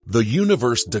The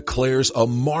universe declares a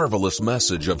marvelous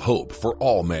message of hope for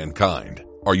all mankind.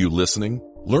 Are you listening?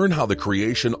 Learn how the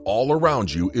creation all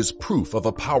around you is proof of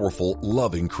a powerful,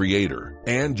 loving Creator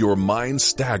and your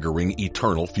mind-staggering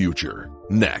eternal future.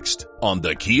 Next, on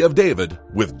The Key of David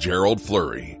with Gerald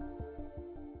Flurry.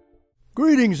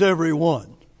 Greetings,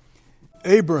 everyone.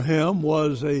 Abraham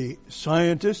was a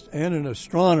scientist and an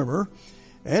astronomer,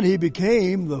 and he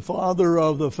became the father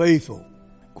of the faithful.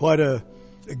 Quite a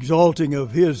exalting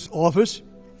of his office,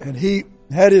 and he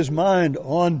had his mind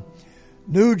on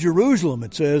New Jerusalem,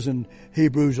 it says in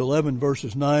Hebrews 11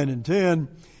 verses 9 and 10,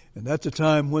 and that's a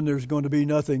time when there's going to be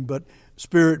nothing but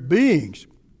spirit beings.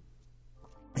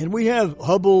 And we have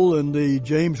Hubble and the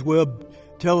James Webb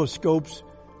telescopes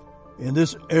in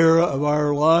this era of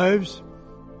our lives,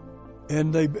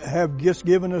 and they have just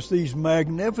given us these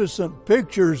magnificent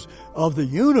pictures of the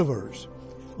universe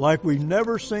like we've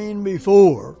never seen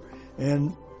before.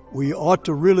 And we ought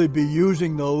to really be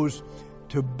using those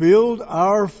to build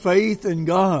our faith in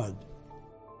God.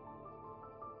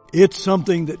 It's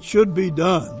something that should be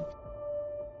done.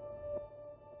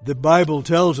 The Bible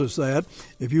tells us that.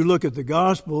 If you look at the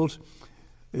Gospels,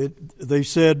 they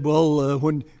said,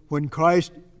 when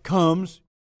Christ comes,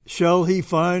 shall he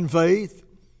find faith?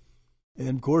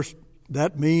 And of course,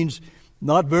 that means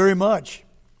not very much.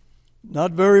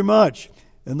 Not very much.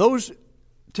 And those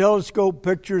telescope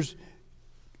pictures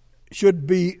should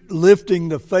be lifting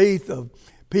the faith of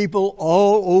people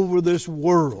all over this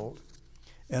world.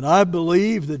 And I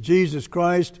believe that Jesus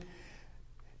Christ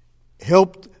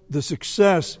helped the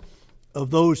success of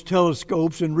those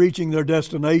telescopes in reaching their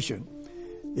destination.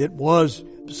 It was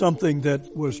something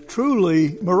that was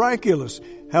truly miraculous,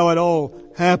 how it all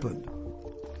happened.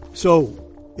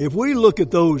 So, if we look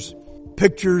at those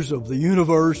pictures of the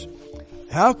universe,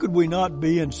 how could we not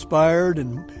be inspired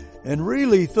and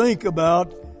really think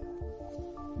about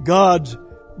God's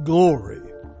glory?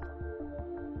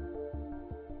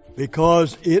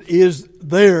 Because it is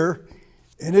there,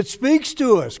 and it speaks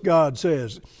to us, God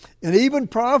says, and even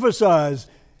prophesies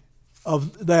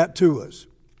of that to us.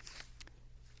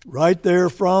 Right there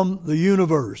from the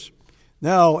universe.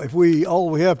 Now, all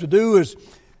we have to do is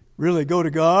really go to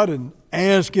God and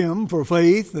ask Him for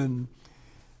faith and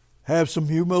have some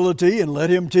humility and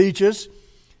let Him teach us.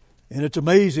 And it's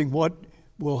amazing what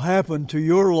will happen to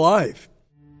your life.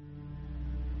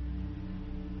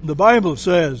 The Bible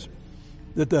says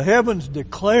that the heavens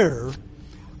declare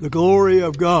the glory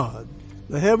of God.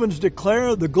 The heavens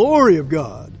declare the glory of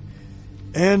God.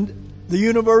 And the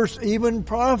universe even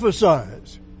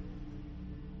prophesies.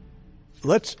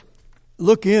 Let's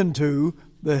look into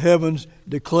the heavens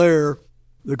declare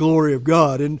the glory of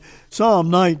God. In Psalm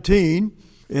 19,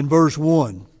 in verse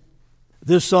 1,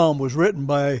 this psalm was written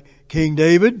by King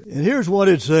David, and here's what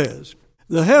it says.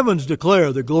 The heavens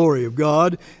declare the glory of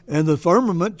God, and the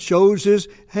firmament shows His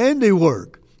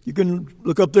handiwork. You can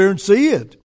look up there and see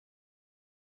it.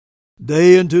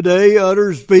 Day unto day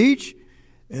utters speech,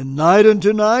 and night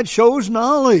unto night shows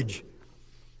knowledge.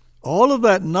 All of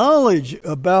that knowledge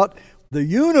about the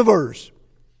universe.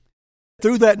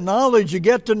 Through that knowledge, you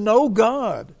get to know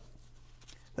God.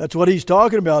 That's what he's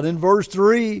talking about. In verse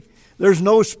 3, there's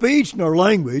no speech nor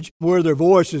language where their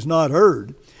voice is not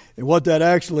heard. And what that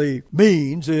actually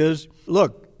means is,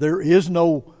 look, there is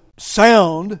no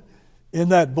sound in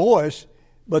that voice,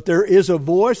 but there is a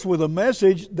voice with a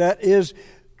message that is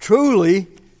truly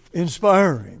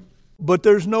inspiring. But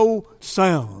there's no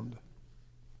sound.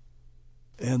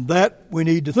 And that we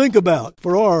need to think about.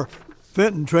 For our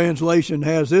Fenton translation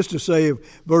has this to say of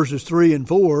verses 3 and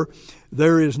 4,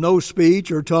 there is no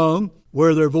speech or tongue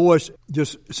where their voice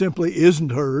just simply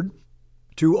isn't heard.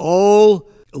 To all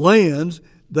lands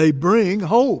they bring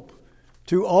hope.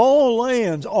 To all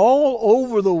lands, all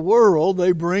over the world,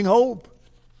 they bring hope.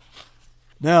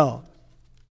 Now,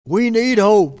 we need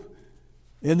hope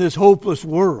in this hopeless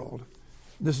world,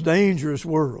 this dangerous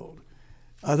world.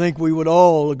 I think we would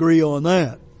all agree on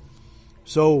that.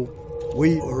 So,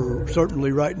 we are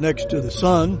certainly right next to the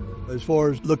sun as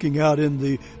far as looking out in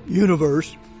the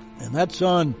universe. And that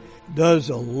sun does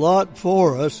a lot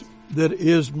for us that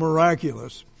is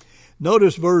miraculous.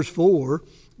 Notice verse 4,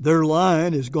 their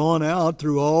line is gone out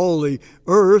through all the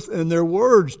earth, and their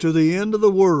words to the end of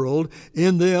the world.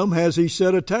 In them has He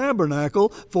set a tabernacle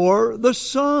for the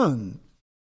sun.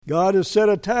 God has set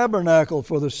a tabernacle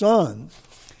for the sun.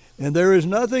 And there is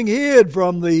nothing hid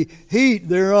from the heat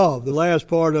thereof. The last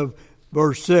part of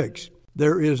verse 6.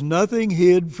 There is nothing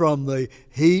hid from the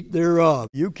heat thereof.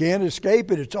 You can't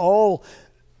escape it. It's all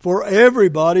for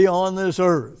everybody on this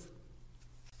earth.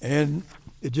 And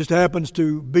it just happens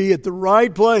to be at the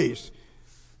right place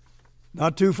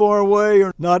Not too far away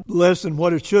or not less than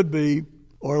what it should be,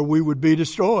 or we would be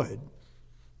destroyed.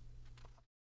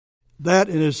 That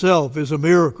in itself is a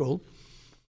miracle.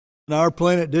 And our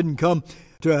planet didn't come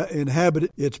to inhabit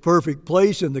its perfect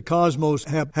place in the cosmos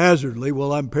haphazardly.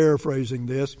 Well, I'm paraphrasing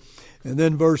this. And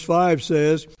then verse 5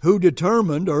 says, who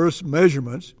determined Earth's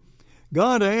measurements?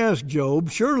 God asked Job,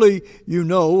 surely you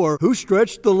know, or who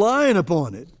stretched the line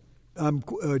upon it? I'm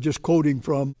just quoting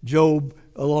from Job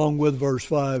along with verse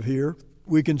 5 here.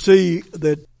 We can see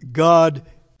that God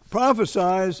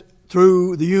prophesies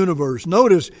through the universe.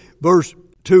 Notice verse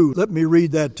 2. Let me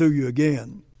read that to you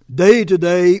again. Day to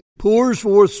day pours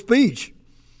forth speech,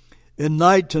 and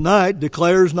night to night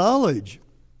declares knowledge.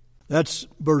 That's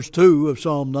verse 2 of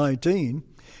Psalm 19.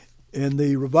 And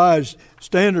the Revised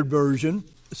Standard Version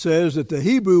says that the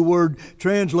Hebrew word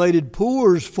translated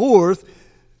pours forth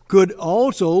could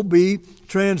also be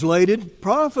translated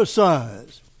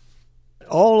prophesies.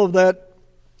 All of that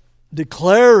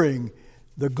declaring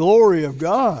the glory of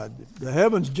God. The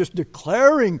heavens just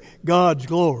declaring God's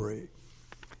glory.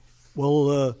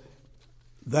 Well,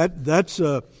 that's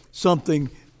something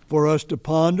for us to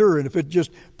ponder. And if it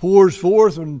just pours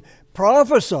forth and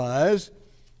prophesies,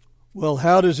 well,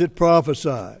 how does it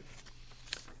prophesy?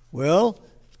 Well,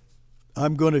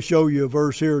 I'm going to show you a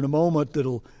verse here in a moment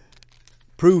that'll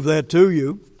prove that to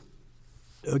you.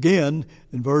 Again,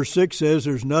 in verse 6 says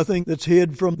there's nothing that's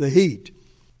hid from the heat.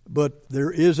 But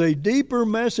there is a deeper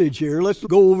message here. Let's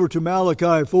go over to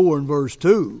Malachi 4 and verse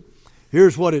 2.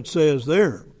 Here's what it says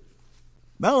there.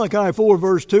 Malachi 4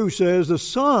 verse 2 says, the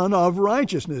Son of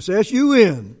Righteousness,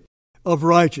 S-U-N, of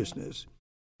righteousness,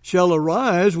 shall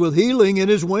arise with healing in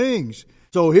his wings.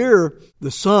 So here,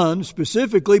 the Son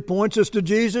specifically points us to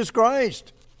Jesus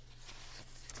Christ.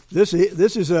 This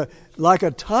is like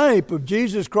a type of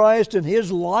Jesus Christ and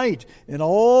his light and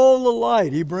all the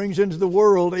light he brings into the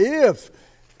world if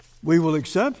we will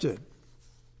accept it.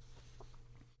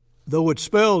 Though it's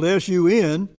spelled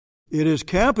S-U-N, it is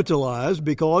capitalized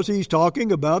because he's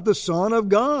talking about the Son of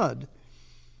God.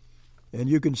 And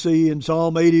you can see in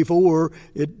Psalm 84,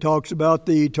 it talks about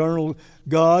the eternal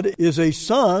God is a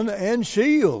sun and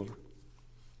shield.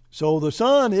 So the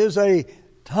Son is a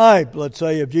type, let's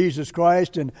say, of Jesus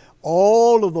Christ and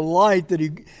all of the light that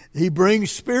he brings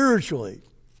spiritually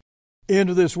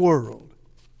into this world.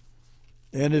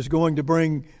 And is going to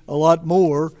bring a lot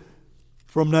more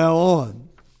from now on.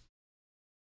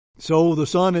 So the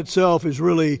Son itself is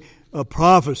really a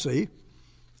prophecy,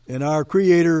 and our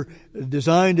Creator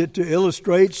designed it to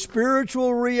illustrate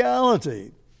spiritual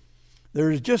reality.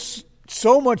 There's just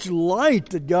so much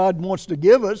light that God wants to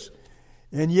give us,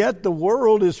 and yet the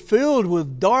world is filled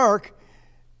with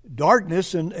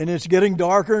darkness, and it's getting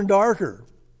darker and darker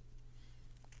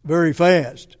very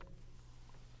fast.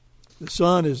 The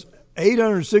sun is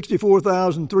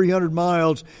 864,300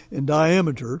 miles in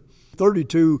diameter,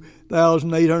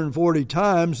 32,840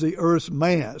 times the Earth's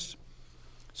mass.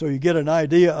 So you get an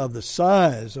idea of the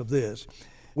size of this.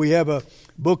 We have a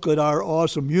booklet, Our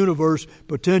Awesome Universe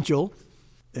Potential,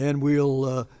 and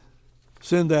we'll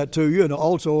send that to you, and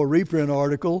also a reprint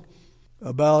article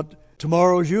about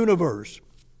tomorrow's universe.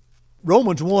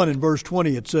 Romans 1 in verse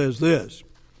 20, it says this.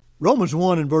 Romans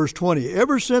 1 and verse 20,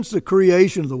 ever since the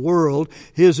creation of the world,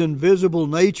 his invisible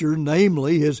nature,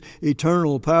 namely his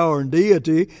eternal power and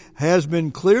deity, has been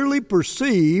clearly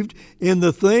perceived in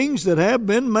the things that have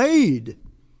been made.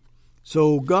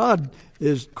 So God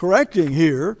is correcting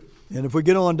here, and if we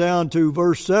get on down to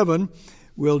verse 7,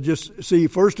 we'll just see,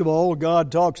 first of all,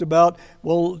 God talks about,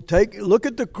 well, look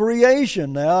at the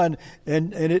creation now, and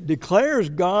it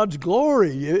declares God's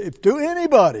glory if to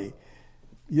anybody.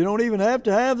 You don't even have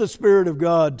to have the Spirit of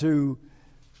God to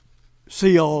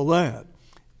see all that.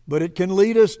 But it can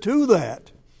lead us to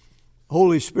that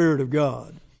Holy Spirit of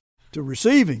God, to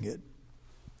receiving it.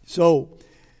 So,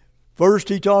 first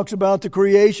he talks about the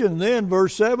creation, and then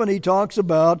verse 7 he talks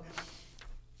about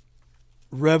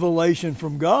revelation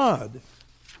from God.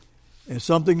 And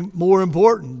something more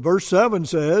important. Verse 7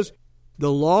 says,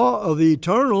 the law of the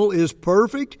eternal is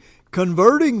perfect,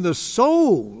 converting the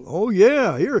soul. Oh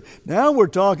yeah, here now we're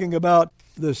talking about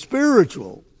the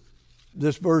spiritual.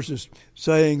 This verse is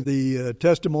saying the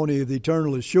testimony of the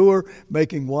eternal is sure,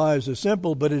 making wise the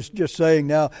simple, but it's just saying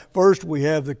now, first we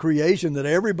have the creation that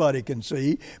everybody can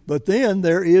see, but then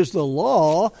there is the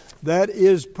law that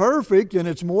is perfect, and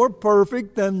it's more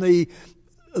perfect than the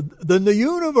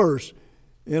universe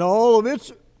in all of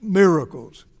its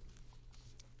miracles.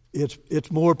 It's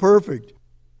more perfect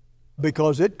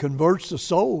because it converts the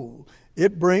soul.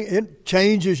 It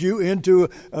changes you into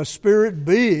a spirit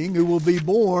being who will be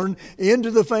born into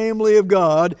the family of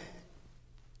God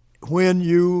when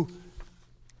you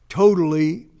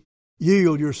totally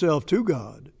yield yourself to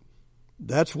God.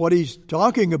 That's what he's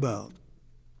talking about.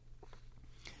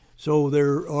 So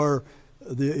there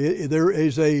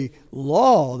is a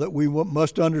law that we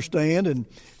must understand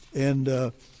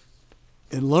and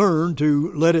learn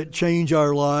to let it change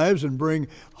our lives and bring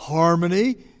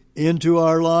harmony into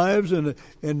our lives and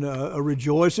a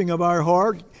rejoicing of our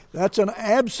heart. That's an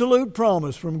absolute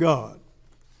promise from God.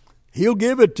 He'll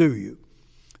give it to you.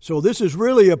 So this is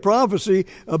really a prophecy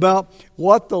about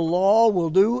what the law will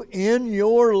do in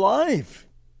your life.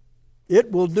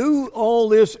 It will do all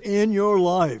this in your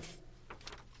life.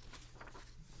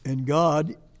 And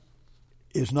God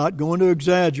is not going to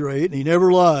exaggerate, and he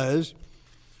never lies.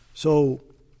 So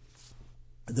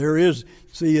there is,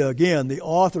 again, the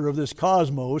author of this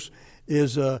cosmos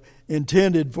is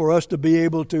intended for us to be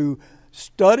able to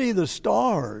study the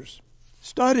stars,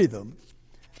 study them,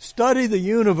 study the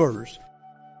universe.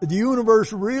 The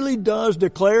universe really does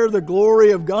declare the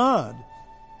glory of God.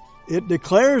 It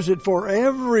declares it for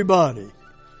everybody.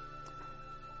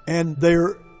 And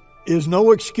there is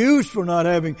no excuse for not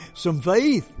having some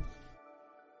faith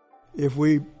if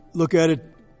we look at it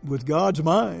with God's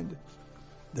mind.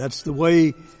 That's the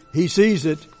way he sees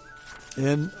it,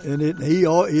 and he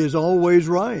is always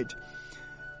right.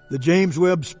 The James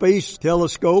Webb Space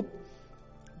Telescope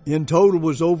in total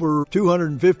was over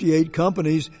 258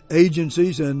 companies,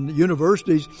 agencies, and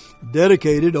universities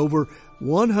dedicated over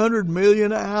 100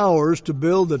 million hours to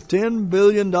build the $10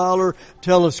 billion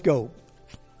telescope.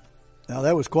 Now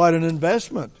that was quite an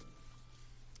investment.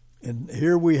 And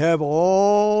here we have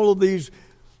all of these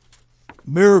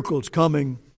miracles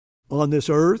coming on this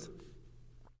earth.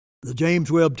 The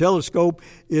James Webb Telescope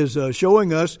is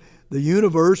showing us the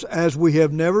universe as we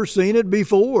have never seen it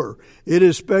before. It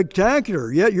is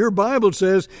spectacular. Yet your Bible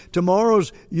says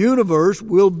tomorrow's universe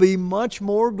will be much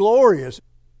more glorious.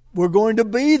 We're going to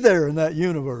be there in that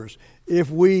universe if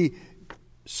we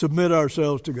submit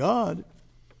ourselves to God.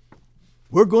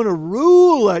 We're going to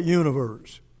rule that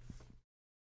universe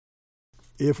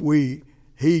if we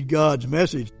heed God's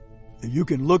message. You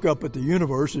can look up at the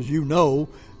universe, as you know,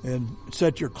 and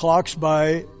set your clocks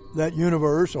by that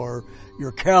universe or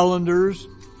your calendars.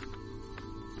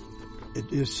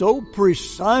 It is so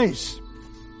precise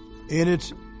in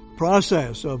its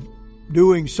process of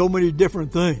doing so many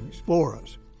different things for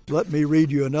us. Let me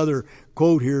read you another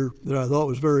quote here that I thought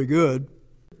was very good.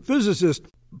 Physicist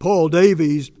Paul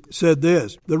Davies said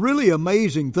this: "The really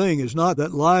amazing thing is not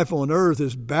that life on earth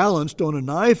is balanced on a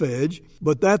knife edge,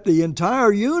 but that the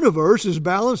entire universe is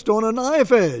balanced on a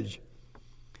knife edge,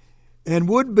 and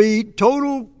would be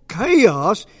total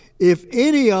chaos if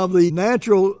any of the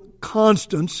natural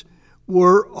constants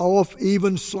were off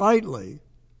even slightly."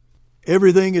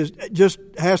 Everything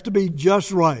has to be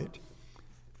just right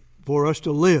for us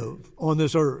to live on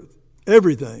this earth.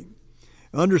 Everything.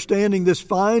 Understanding this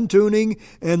fine-tuning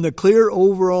and the clear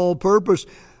overall purpose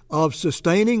of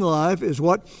sustaining life is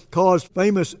what caused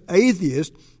famous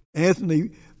atheist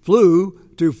Anthony Flew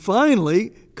to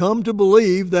finally come to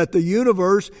believe that the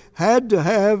universe had to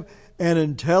have an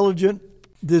intelligent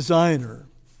designer.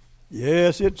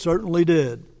 Yes, it certainly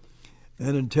did.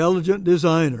 An intelligent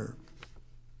designer.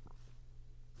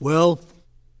 Well,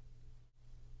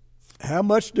 how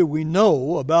much do we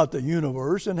know about the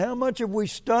universe, and how much have we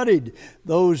studied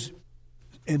those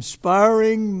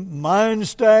inspiring,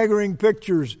 mind-staggering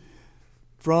pictures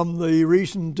from the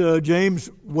recent James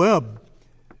Webb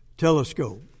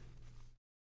telescope?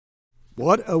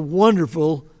 What a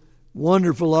wonderful,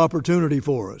 wonderful opportunity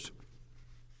for us.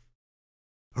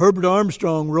 Herbert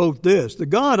Armstrong wrote this: "The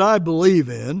God I believe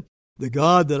in, the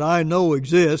God that I know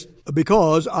exists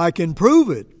because I can prove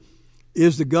it,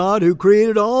 is the God who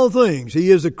created all things.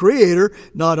 He is the creator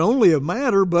not only of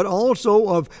matter, but also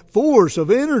of force, of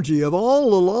energy, of all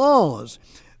the laws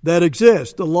that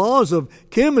exist, the laws of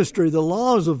chemistry, the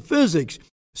laws of physics,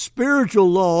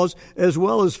 spiritual laws, as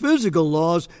well as physical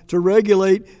laws to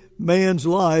regulate man's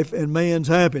life and man's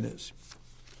happiness."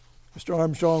 Mr.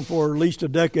 Armstrong, for at least a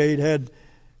decade,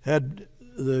 had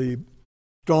the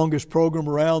strongest program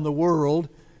around the world,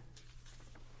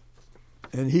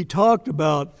 and he talked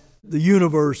about the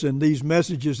universe and these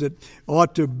messages that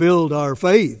ought to build our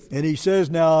faith. And he says,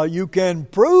 now you can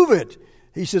prove it.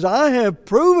 He says, I have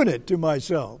proven it to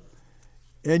myself,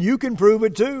 and you can prove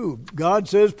it too. God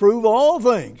says, prove all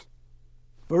things.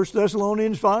 1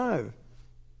 Thessalonians 5.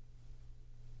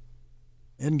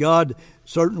 And God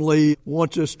certainly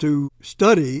wants us to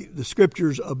study the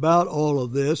Scriptures about all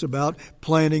of this, about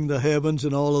planning the heavens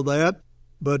and all of that.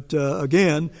 But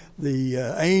again, the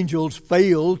angels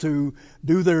failed to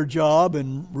do their job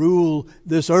and rule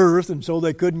this earth, and so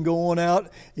they couldn't go on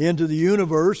out into the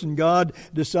universe, and God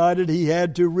decided He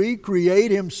had to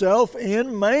recreate Himself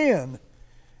in man.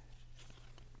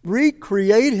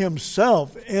 Recreate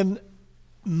Himself in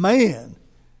man.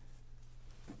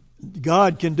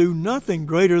 God can do nothing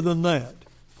greater than that.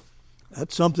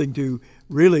 That's something to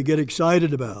really get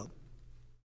excited about.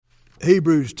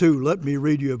 Hebrews 2, let me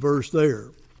read you a verse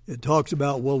there. It talks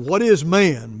about, well, what is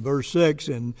man? Verse 6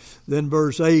 and then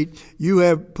verse 8. You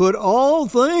have put all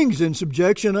things in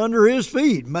subjection under his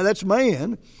feet. That's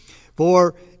man.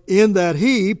 For in that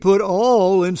he put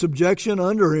all in subjection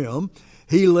under him,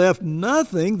 he left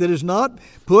nothing that is not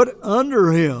put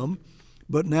under him.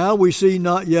 But now we see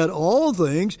not yet all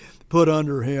things put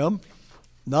under him.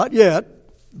 Not yet,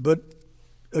 but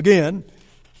again,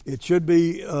 it should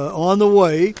be on the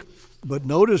way. But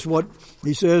notice what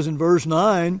he says in verse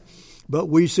 9, but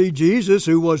we see Jesus,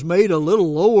 who was made a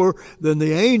little lower than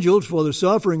the angels for the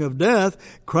suffering of death,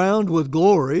 crowned with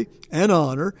glory and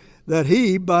honor, that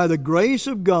he, by the grace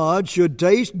of God, should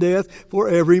taste death for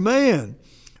every man.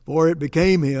 For it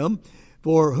became him,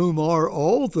 for whom are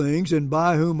all things, and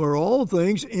by whom are all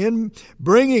things, in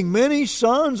bringing many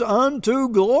sons unto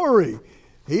glory.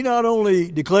 He not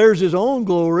only declares his own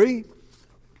glory,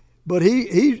 but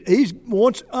he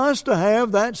wants us to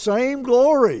have that same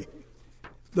glory,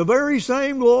 the very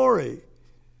same glory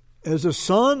as a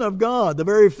son of God, the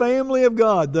very family of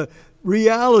God. The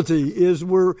reality is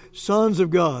we're sons of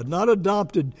God, not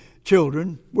adopted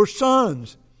children. We're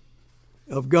sons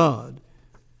of God.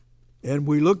 And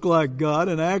we look like God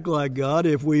and act like God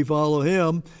if we follow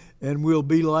Him, and we'll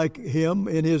be like Him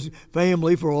in His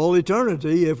family for all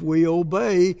eternity if we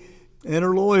obey and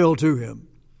are loyal to Him.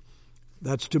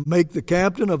 That's to make the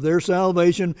captain of their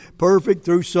salvation perfect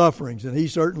through sufferings. And He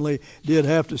certainly did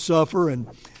have to suffer, and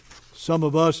some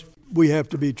of us, we have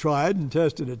to be tried and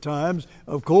tested at times,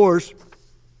 of course.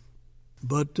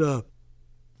 But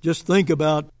just think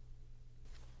about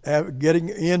getting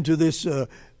into this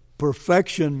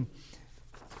perfection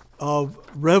of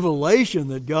revelation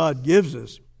that God gives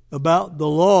us about the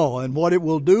law and what it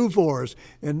will do for us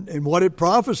and what it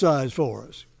prophesies for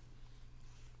us.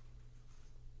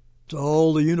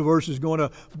 So the universe is going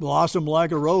to blossom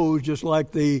like a rose, just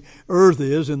like the earth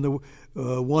is in the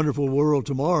wonderful world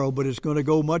tomorrow, but it's going to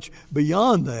go much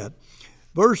beyond that.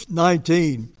 Verse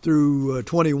 19 through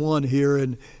 21 here,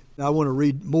 and I want to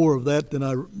read more of that than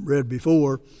I read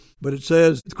before, but it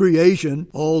says, creation,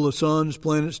 all the suns,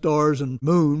 planets, stars, and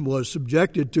moon was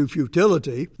subjected to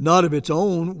futility, not of its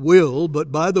own will, but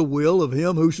by the will of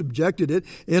Him who subjected it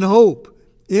in hope,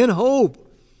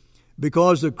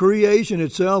 because the creation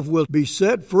itself will be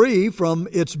set free from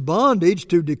its bondage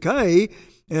to decay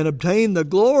and obtain the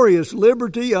glorious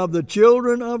liberty of the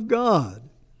children of God.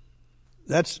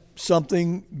 That's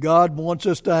something God wants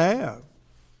us to have.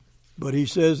 But He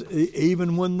says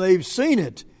even when they've seen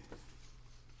it,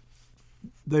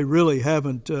 they really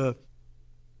haven't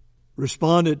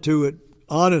responded to it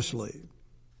honestly.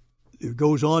 It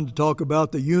goes on to talk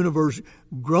about the universe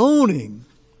groaning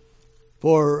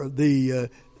for the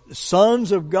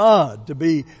sons of God to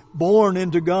be born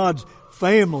into God's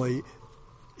family.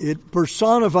 It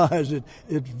personifies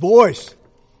its voice,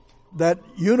 that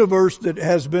universe that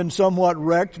has been somewhat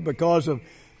wrecked because of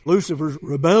Lucifer's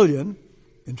rebellion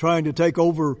and trying to take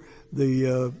over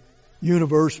the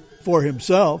universe for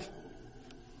himself.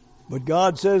 But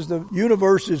God says the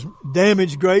universe is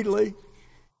damaged greatly,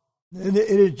 and it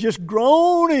is just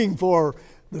groaning for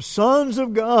the sons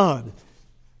of God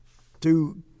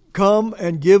to come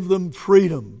and give them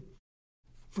freedom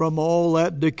from all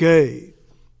that decay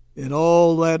and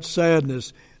all that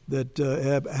sadness that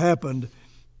happened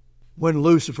when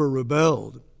Lucifer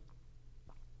rebelled.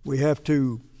 We have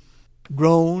to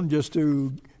groan just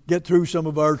to get through some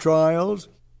of our trials.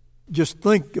 Just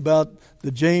think about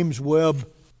the James Webb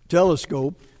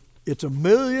telescope. It's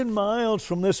 1,000,000 miles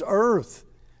from this earth.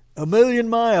 1,000,000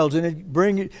 miles, and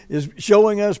it is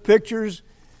showing us pictures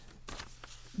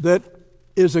that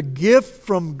is a gift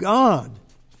from God,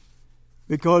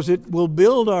 because it will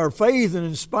build our faith and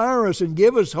inspire us and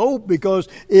give us hope, because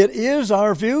it is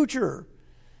our future,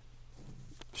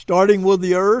 starting with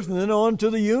the earth and then on to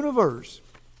the universe.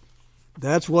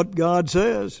 That's what God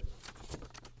says.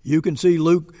 You can see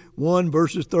Luke 1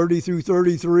 verses 30 through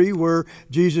 33, where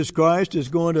Jesus Christ is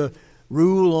going to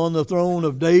rule on the throne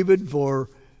of David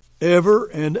forever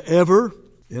and ever.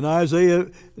 In Isaiah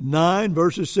 9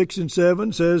 verses 6 and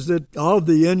 7 says that of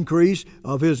the increase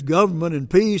of His government and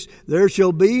peace there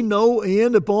shall be no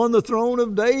end upon the throne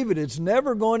of David. It's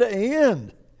never going to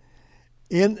end.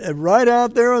 right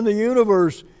out there in the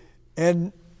universe,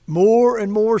 and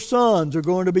more sons are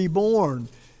going to be born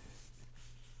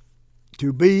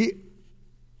to be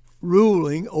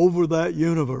ruling over that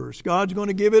universe. God's going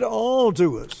to give it all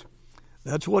to us.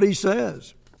 That's what he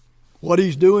says. What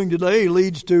he's doing today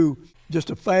leads to just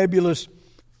a fabulous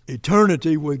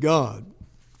eternity with God.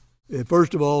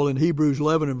 First of all, in Hebrews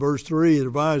 11 and verse 3, the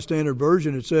Revised Standard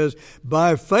Version, it says,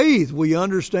 by faith we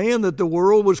understand that the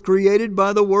world was created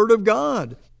by the Word of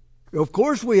God. Of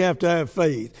course we have to have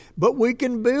faith, but we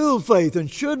can build faith and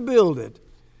should build it.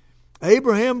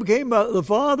 Abraham became the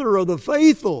father of the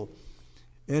faithful,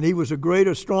 and he was a great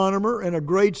astronomer and a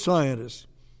great scientist.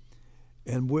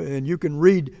 And you can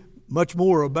read much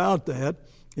more about that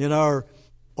in our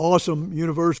awesome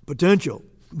Universe Potential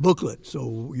booklet.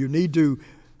 So you need to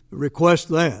request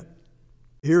that.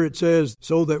 Here it says,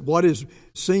 so that what is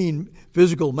seen,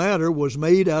 physical matter, was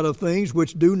made out of things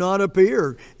which do not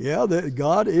appear. Yeah, that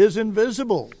God is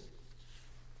invisible.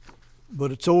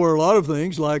 But so are a lot of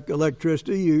things like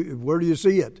electricity. Where do you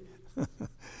see it?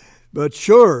 But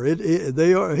sure,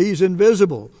 he's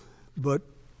invisible. But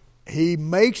he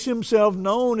makes himself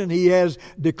known, and he has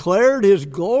declared his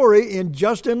glory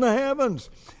just in the heavens,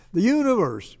 the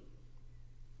universe.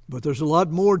 But there's a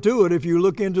lot more to it if you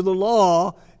look into the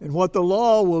law and what the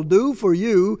law will do for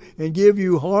you and give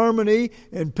you harmony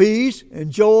and peace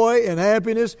and joy and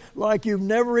happiness like you've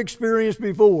never experienced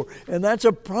before. And that's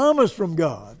a promise from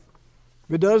God.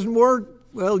 If it doesn't work,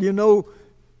 well,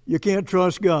 you can't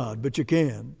trust God, but you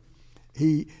can.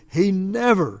 He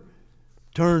never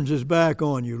turns his back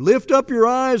on you. Lift up your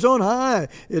eyes on high,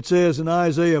 it says in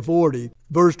Isaiah 40,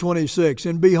 verse 26.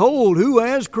 And behold, who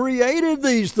has created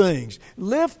these things?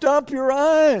 Lift up your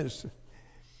eyes.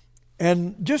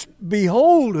 And just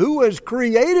behold, who has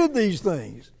created these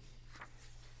things?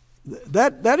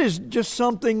 That is just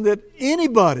something that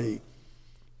anybody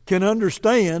can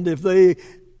understand if they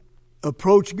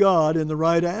approach God in the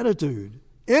right attitude.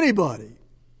 Anybody.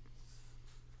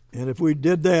 And if we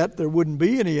did that, there wouldn't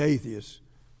be any atheists.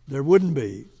 There wouldn't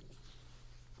be.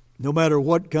 No matter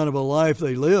what kind of a life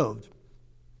they lived,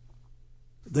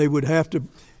 they would have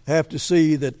to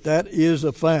see that is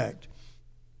a fact.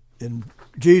 And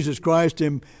Jesus Christ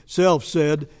himself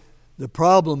said the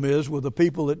problem is with the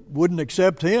people that wouldn't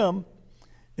accept him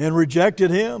and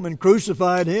rejected him and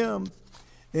crucified him.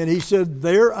 And he said,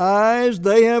 their eyes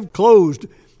they have closed.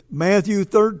 Matthew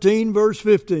 13, verse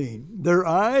 15. Their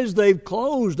eyes they've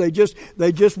closed. They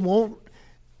just won't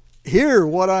hear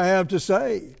what I have to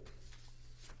say.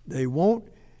 They won't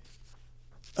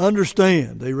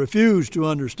understand. They refuse to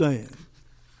understand.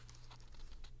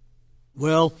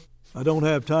 Well, I don't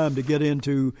have time to get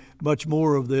into much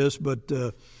more of this, but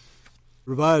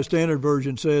Revised Standard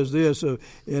Version says this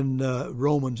in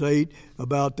Romans 8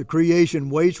 about the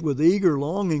creation waits with eager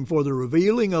longing for the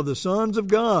revealing of the sons of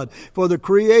God. For the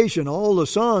creation, all the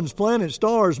suns, planets,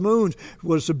 stars, moons,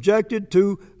 was subjected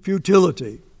to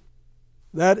futility.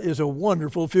 That is a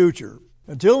wonderful future.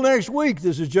 Until next week,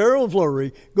 this is Gerald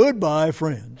Flurry. Goodbye,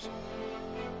 friends.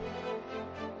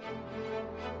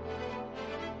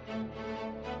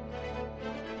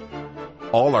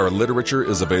 All our literature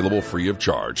is available free of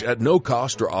charge at no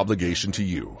cost or obligation to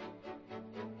you.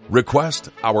 Request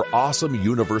our awesome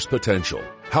Universe Potential,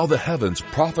 How the Heavens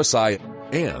Prophesy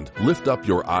and Lift Up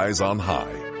Your Eyes on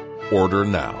High. Order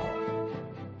now.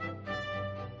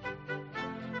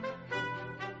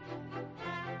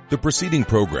 The preceding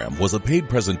program was a paid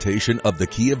presentation of The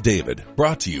Key of David,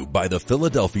 brought to you by the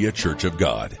Philadelphia Church of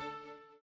God.